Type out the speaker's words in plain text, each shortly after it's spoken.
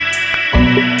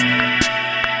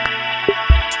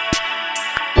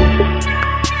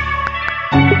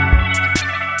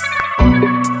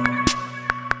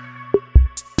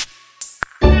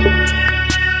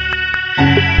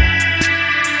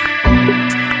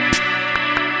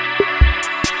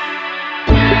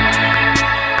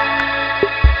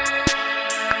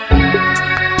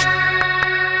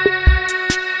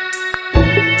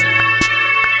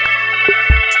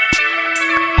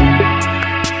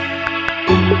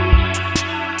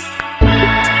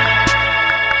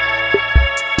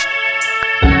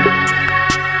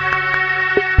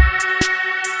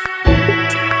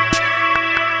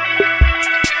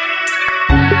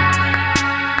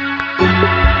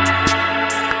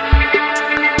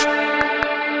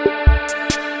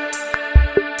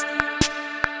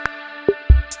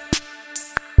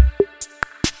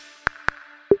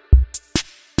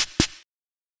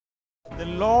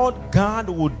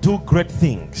God will do great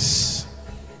things.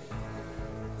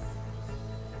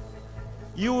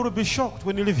 You will be shocked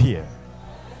when you live here.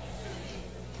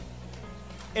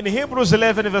 In Hebrews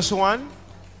 11 verse 1,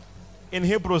 in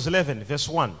Hebrews 11 verse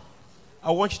 1, I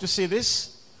want you to see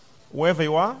this wherever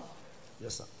you are.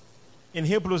 Yes, sir. In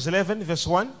Hebrews 11 verse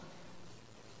 1.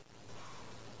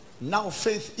 Now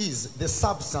faith is the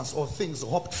substance of things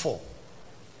hoped for,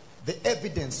 the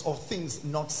evidence of things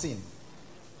not seen.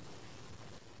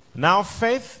 Now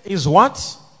faith is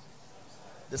what?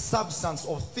 The substance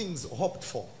of things hoped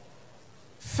for.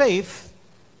 Faith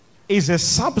is a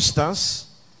substance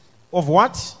of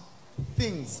what?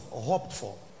 Things hoped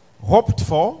for. Hoped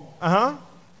for.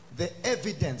 The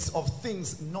evidence of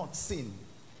things not seen.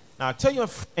 Now tell your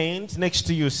friend next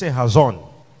to you, say Hazon.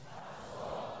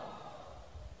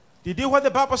 Did you hear what the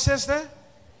Bible says there?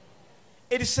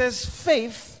 It says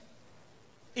faith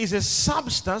is a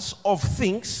substance of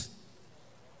things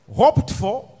hoped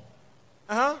for.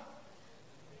 The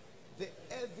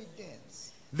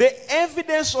evidence. The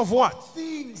evidence of what?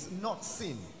 Things not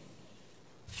seen.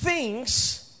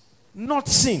 Things not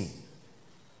seen.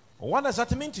 What does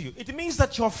that mean to you? It means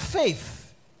that your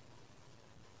faith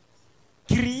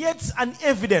creates an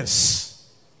evidence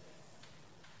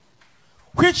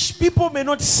which people may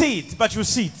not see it, but you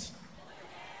see it.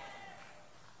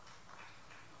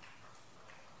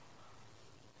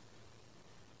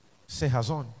 Say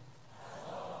Hazon.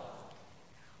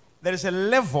 There is a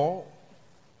level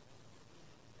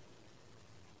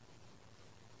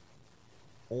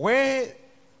where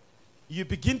you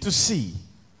begin to see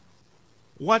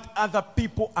what other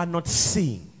people are not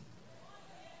seeing.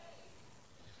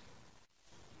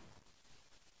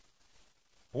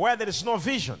 Where there is no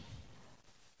vision,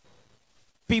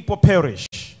 people perish.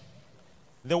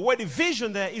 The word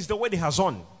vision there is the word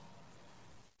Hazon,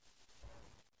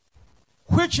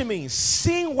 which means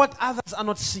seeing what others are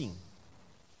not seeing.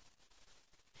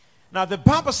 Now the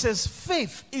Bible says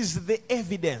faith is the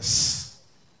evidence.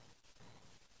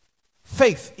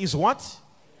 Faith is what?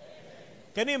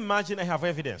 Can you imagine I have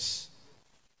evidence?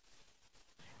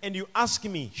 And you ask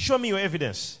me, show me your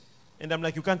evidence. And I'm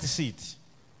like, you can't see it.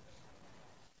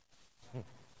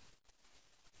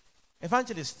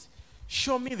 Evangelist,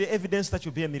 show me the evidence that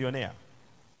you'll be a millionaire.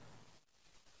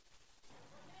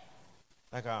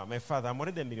 Like, my father, I'm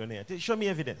already a millionaire. Show me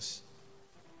evidence.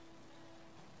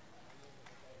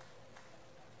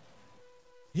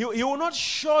 He will not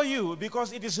show you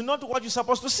because it is not what you're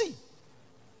supposed to see.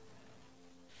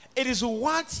 It is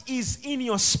what is in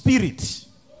your spirit.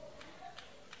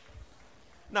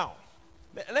 Now,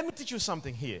 let me teach you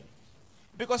something here.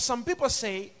 Because some people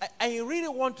say, I really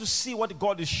want to see what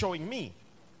God is showing me.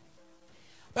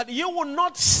 But you will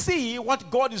not see what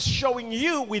God is showing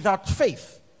you without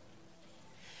faith.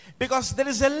 Because there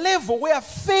is a level where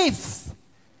faith,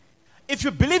 if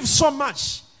you believe so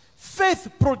much,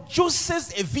 faith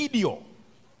produces a video.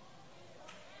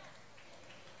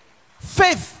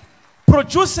 Faith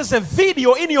produces a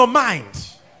video in your mind.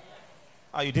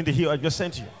 You didn't hear what I just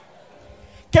sent you.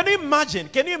 Can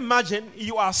you imagine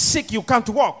you are sick, you can't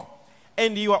walk,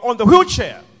 and you are on the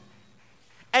wheelchair,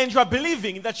 and you are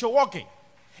believing that you're walking.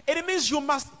 It means you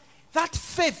must, that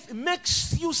faith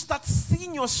makes you start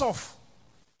seeing yourself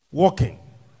walking.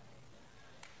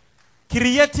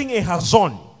 Creating a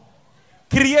Hazon.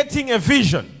 Creating a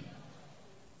vision.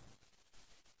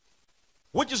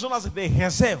 Which is known as the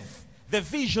Hezev, the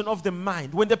vision of the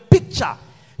mind. When the picture,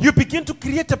 you begin to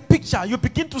create a picture, you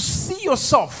begin to see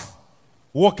yourself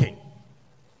walking.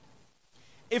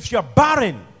 If you're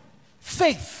barren,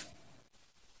 faith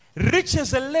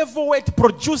reaches a level where it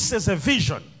produces a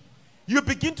vision. You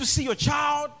begin to see your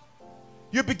child.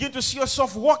 You begin to see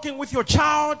yourself walking with your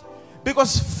child,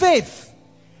 because faith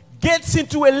gets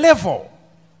into a level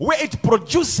where it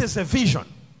produces a vision.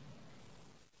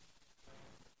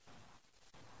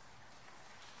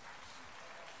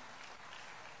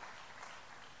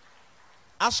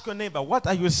 Ask your neighbor, what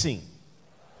are you seeing?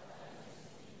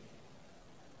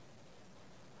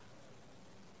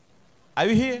 Are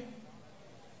you here?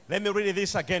 Let me read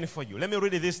this again for you. Let me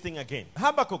read this thing again.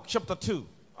 Habakkuk chapter 2.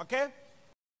 Okay?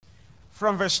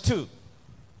 From verse 2.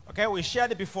 Okay, we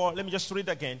shared it before. Let me just read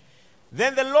again.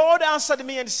 Then the Lord answered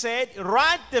me and said,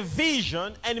 write the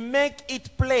vision and make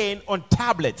it plain on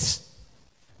tablets,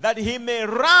 that he may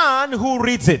run who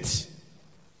reads it.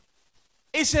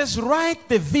 It says, write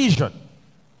the vision.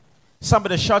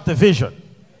 Somebody shout the vision.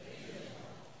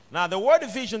 Now the word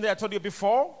vision that I told you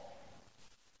before,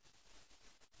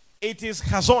 it is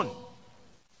Hazon.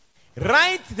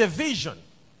 Write the vision.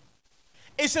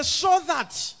 It says so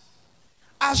that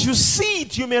as you see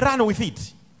it, you may run with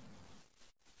it.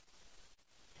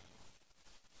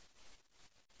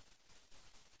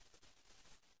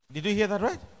 Did you hear that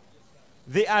right?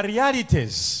 They are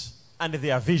realities and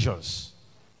they are visions.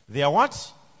 They are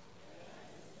what?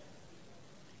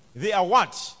 They are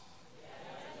what?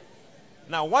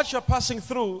 Now, what you're passing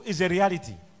through is a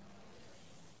reality.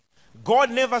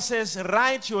 God never says,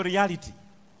 write your reality.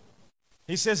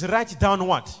 He says, write down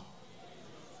what?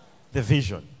 The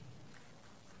vision.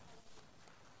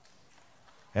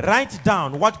 Write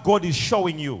down what God is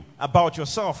showing you about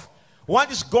yourself. What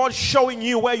is God showing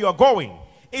you where you are going?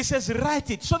 He says,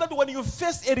 write it so that when you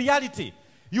face a reality,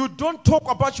 you don't talk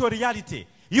about your reality.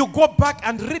 You go back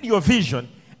and read your vision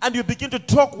and you begin to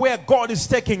talk where God is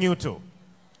taking you to.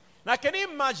 Now, can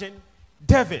you imagine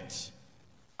David?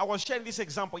 I was sharing this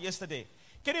example yesterday.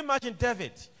 Can you imagine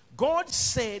David? God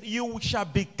said, you shall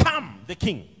become the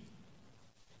king.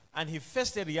 And he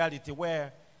faced a reality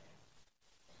where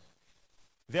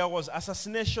there was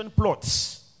assassination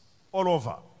plots all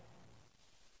over.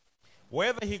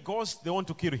 Wherever he goes, they want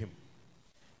to kill him.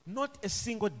 Not a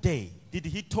single day did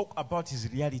he talk about his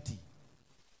reality.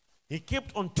 He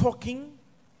kept on talking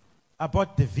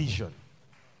about the vision.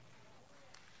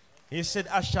 He said,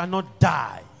 I shall not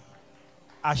die.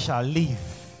 I shall live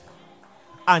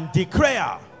and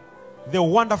declare the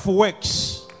wonderful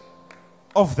works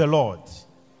of the Lord.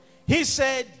 He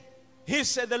said,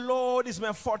 the Lord is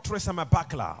my fortress and my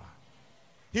buckler.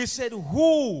 He said,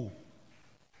 who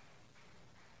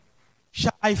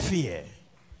shall I fear?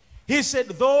 He said,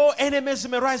 though enemies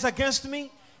may rise against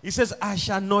me, he says, I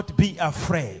shall not be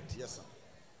afraid. Yes, sir.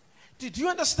 Did you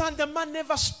understand? The man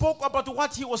never spoke about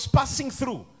what he was passing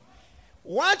through.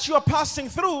 What you are passing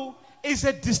through is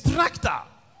a distractor,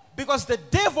 because the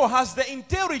devil has the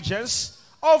intelligence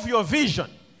of your vision.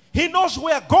 He knows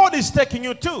where God is taking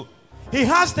you to. He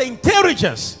has the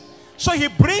intelligence. So he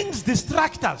brings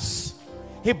distractors.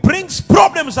 He brings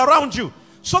problems around you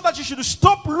so that you should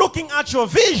stop looking at your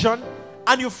vision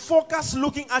and you focus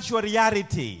looking at your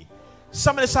reality.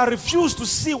 Somebody says, I refuse to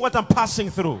see what I'm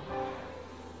passing through.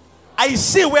 I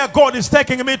see where God is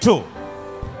taking me to.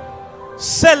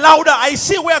 Say louder, I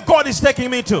see where God is taking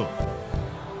me to.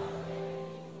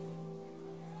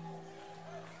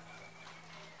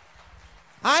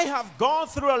 I have gone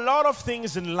through a lot of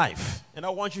things in life, and I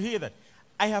want you to hear that.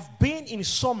 I have been in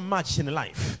so much in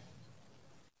life.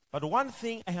 But one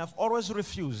thing I have always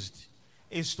refused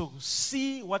is to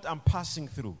see what I'm passing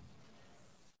through.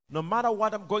 No matter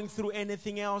what I'm going through,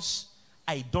 anything else,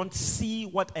 I don't see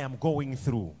what I am going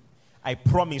through. I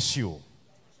promise you.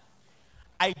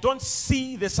 I don't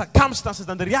see the circumstances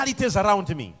and the realities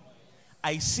around me.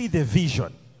 I see the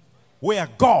vision where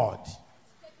God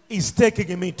is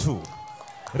taking me to.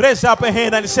 Raise up a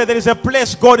hand and say, there is a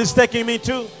place God is taking me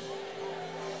to.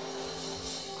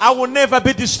 I will never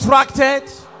be distracted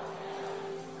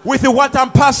with what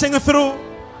I'm passing through.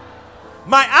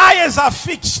 My eyes are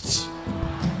fixed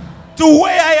to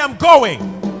where I am going.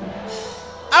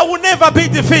 I will never be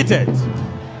defeated.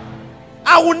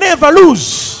 I will never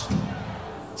lose.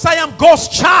 So I am God's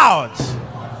child.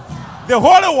 The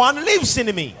Holy One lives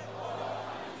in me.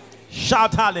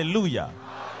 Shout hallelujah.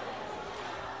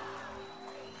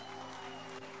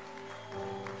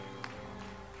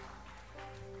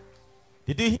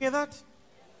 Did you hear that?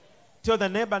 Tell the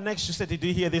neighbor next to you, say, did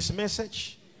you hear this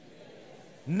message?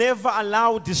 Never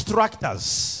allow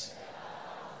distractors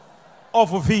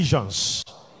of visions.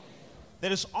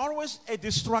 There is always a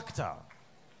distractor.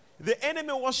 The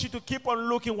enemy wants you to keep on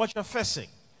looking what you're facing.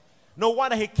 No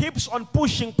wonder he keeps on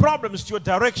pushing problems to your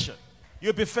direction.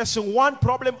 You'll be facing one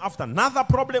problem after another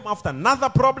problem after another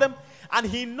problem, and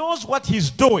he knows what he's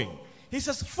doing. He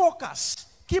says, focus.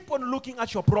 Keep on looking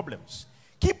at your problems.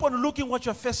 Keep on looking what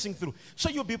you're facing through. So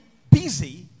you'll be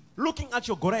busy looking at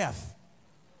your Goliath.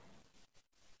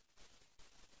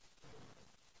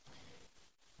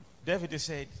 David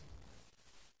said,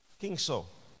 King Saul,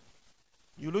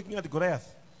 you're looking at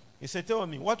Goliath. He said, tell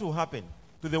me, what will happen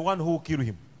to the one who will kill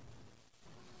him?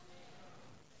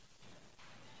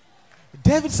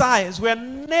 David's eyes were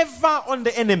never on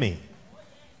the enemy.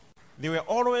 They were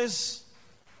always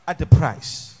at the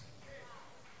prize.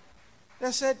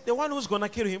 They said, the one who's going to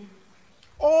kill him,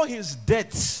 all his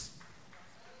debts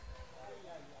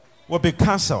will be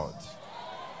cancelled.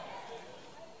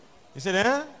 He said,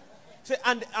 eh? He said,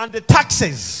 and the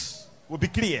taxes will be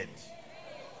cleared.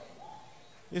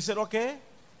 He said, okay.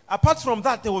 Apart from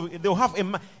that,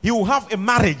 he will have a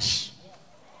marriage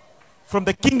from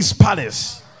the king's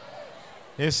palace.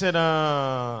 He said,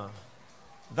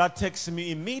 that takes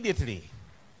me immediately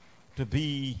to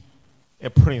be a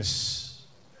prince.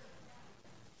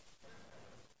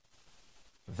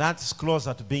 That's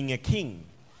closer to being a king.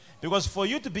 Because for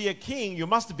you to be a king, you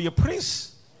must be a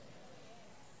prince.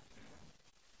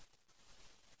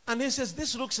 And he says,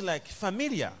 this looks like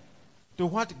familiar to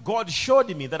what God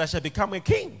showed me, that I shall become a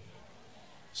king.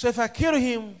 So if I kill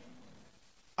him,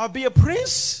 I'll be a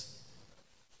prince.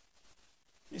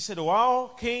 He said,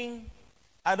 wow, king,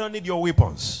 I don't need your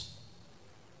weapons.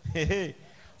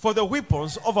 For the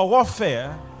weapons of our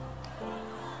warfare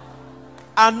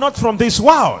are not from this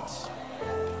world.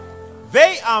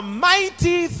 They are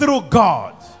mighty through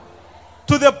God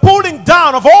to the pulling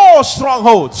down of all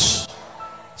strongholds.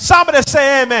 Somebody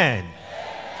say amen.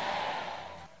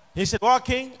 He said, well,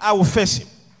 king, I will face him.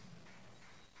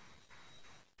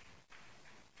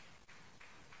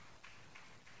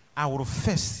 I will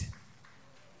face him.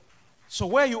 So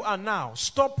where you are now,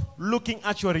 stop looking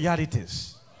at your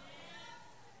realities.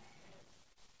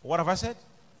 What have I said?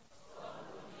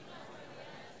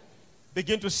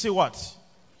 Begin to see what?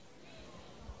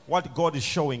 What God is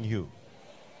showing you.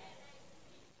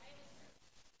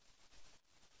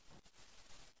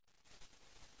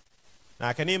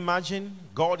 Now, can you imagine?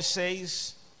 God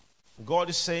says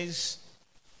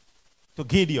to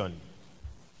Gideon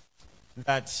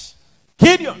that,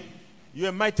 Gideon, you're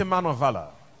a mighty man of valor.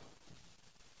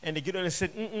 And the Gideon said,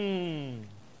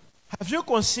 have you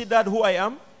considered who I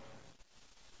am?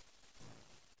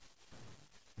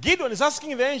 Gideon is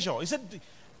asking the angel. He said,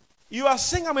 you are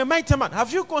saying I'm a mighty man.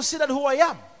 Have you considered who I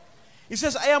am? He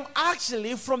says, I am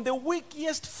actually from the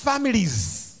weakest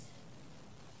families.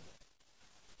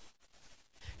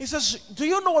 He says, do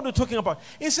you know what we're talking about?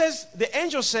 He says, the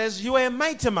angel says, you are a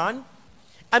mighty man,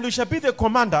 and you shall be the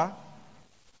commander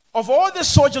of all the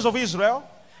soldiers of Israel,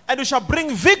 and you shall bring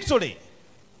victory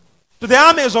to the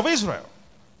armies of Israel.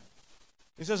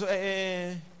 He says,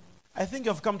 I think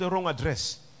you've come to the wrong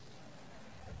address.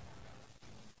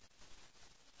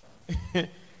 He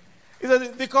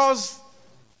said, because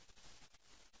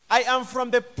I am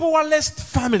from the poorest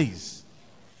families.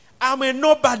 I'm a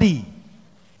nobody.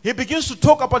 He begins to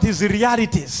talk about his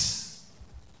realities.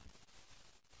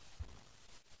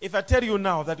 If I tell you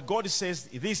now that God says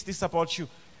this about you,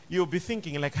 you'll be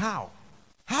thinking like, how?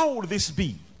 How will this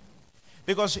be?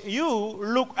 Because you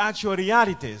look at your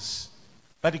realities,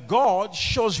 but God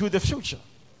shows you the future.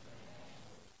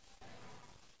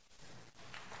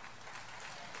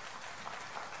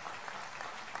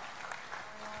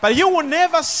 But you will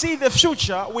never see the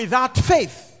future without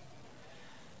faith.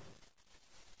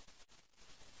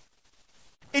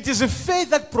 It is a faith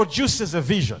that produces a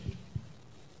vision.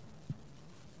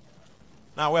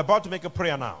 Now, we're about to make a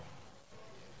prayer now.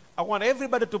 I want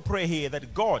everybody to pray here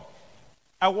that, God,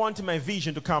 I want my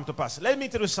vision to come to pass. Let me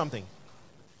tell you something.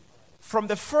 From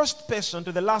the first person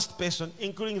to the last person,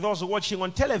 including those watching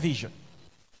on television,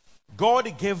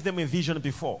 God gave them a vision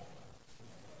before.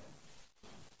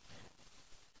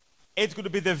 It could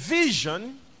be the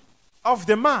vision of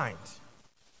the mind,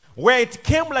 where it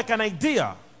came like an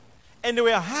idea, and they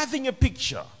were having a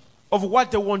picture of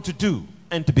what they want to do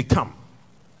and to become.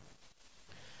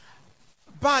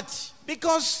 But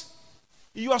because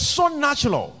you are so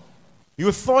natural,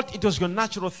 you thought it was your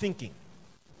natural thinking.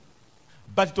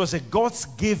 But it was a God's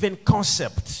given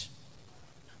concept.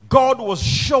 God was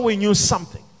showing you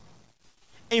something.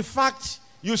 In fact,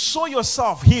 you saw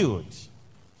yourself healed.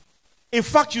 In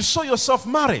fact, you saw yourself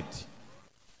married.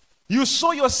 You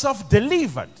saw yourself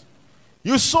delivered.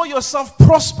 You saw yourself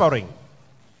prospering.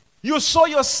 You saw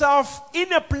yourself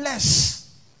in a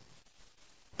place.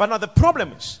 But now the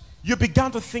problem is, you began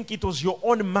to think it was your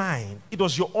own mind. It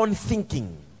was your own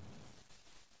thinking.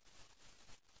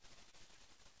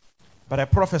 But I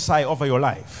prophesy over your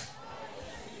life.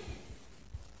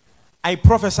 I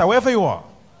prophesy wherever you are,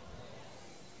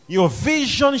 your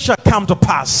vision shall come to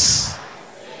pass.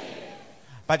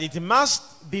 But it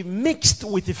must be mixed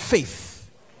with faith.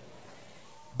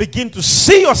 Begin to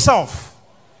see yourself.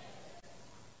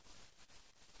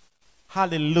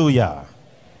 Hallelujah.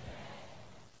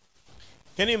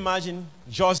 Can you imagine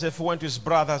Joseph went to his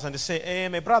brothers and they say, hey,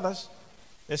 my brothers.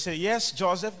 They say, yes,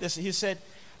 Joseph. He said,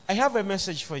 I have a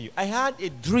message for you. I had a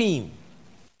dream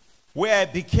where I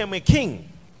became a king.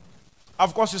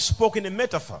 Of course, he spoke in a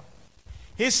metaphor.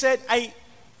 He said, I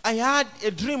had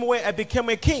a dream where I became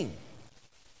a king.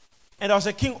 And I was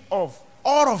a king of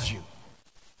all of you.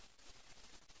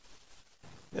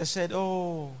 They said,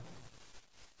 oh,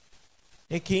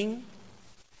 a king?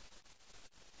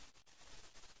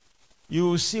 You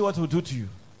will see what we'll do to you.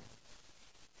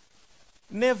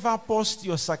 Never post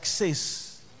your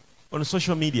success on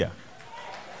social media.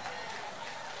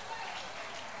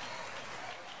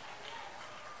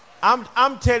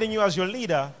 I'm telling you as your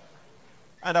leader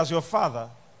and as your father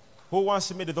who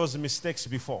once made those mistakes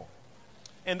before.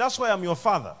 And that's why I'm your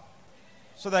father,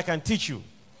 so that I can teach you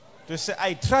to say,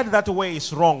 I tried that way,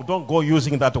 it's wrong. Don't go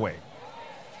using that way.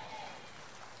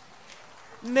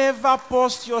 Never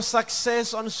post your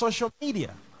success on social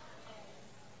media.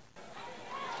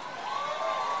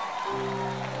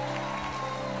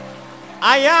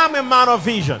 I am a man of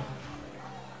vision.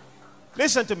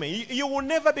 Listen to me. You will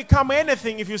never become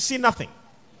anything if you see nothing.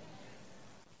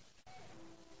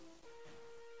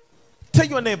 Tell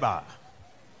your neighbor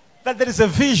that there is a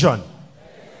vision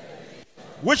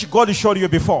which God showed you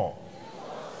before.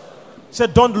 Say,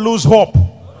 don't lose hope.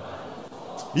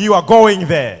 You are going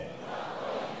there.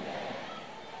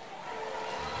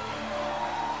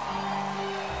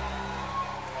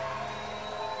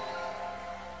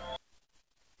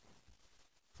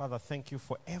 Father, thank you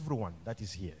for everyone that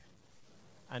is here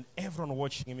and everyone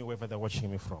watching me wherever they're watching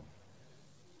me from.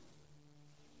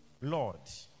 Lord,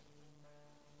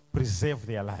 preserve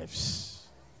their lives.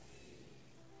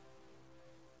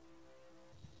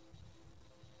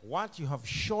 What you have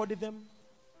showed them,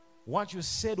 what you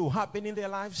said will happen in their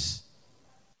lives,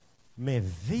 may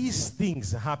these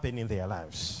things happen in their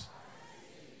lives.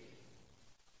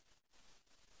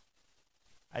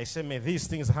 I say, may these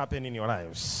things happen in your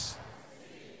lives.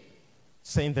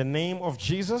 Say, in the name of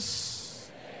Jesus.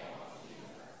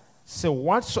 Say,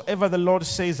 whatsoever the Lord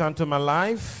says unto my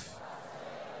life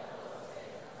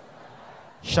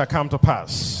shall come to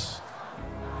pass.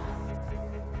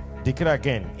 Declare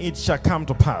again, it shall come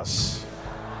to pass.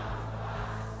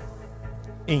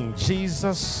 In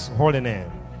Jesus' holy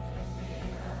name.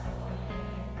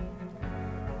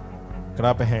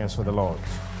 Clap your hands for the Lord.